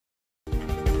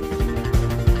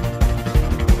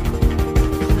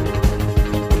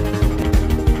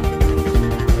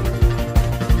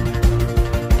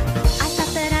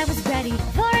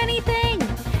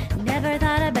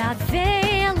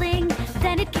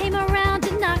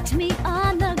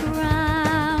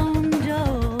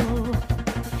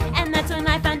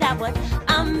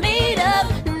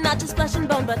and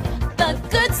bone, but the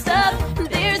good stuff,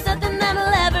 there's nothing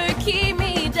that'll ever keep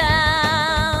me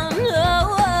down.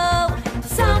 Oh, oh.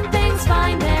 Some things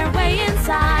find their way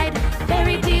inside,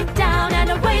 buried deep down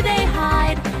and away they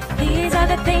hide. These are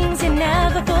the things you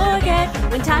never forget.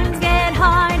 When times get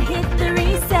hard, hit the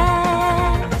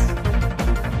reset.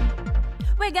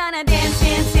 We're gonna dance,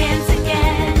 dance, dance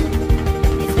again.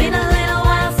 It's been a little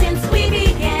while since we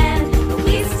began, but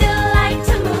we still like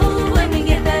to move when we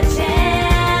get the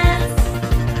chance.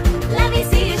 Let me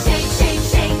see you shake, shake,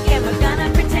 shake, and we're gonna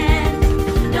pretend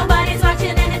nobody's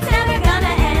watching and it's never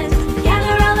gonna end.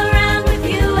 Gather all around with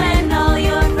you and all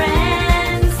your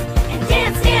friends and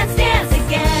dance, dance, dance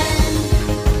again.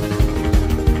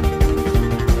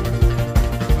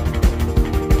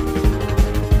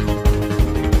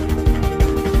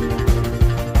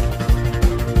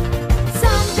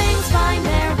 Some things find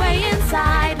their way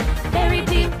inside, buried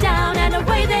deep down and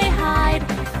away they hide.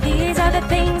 These are the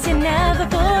things you never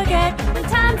forget. When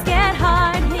times get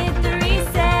hard, hit the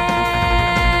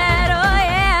reset. Oh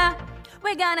yeah,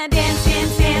 we're gonna dance,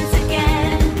 dance,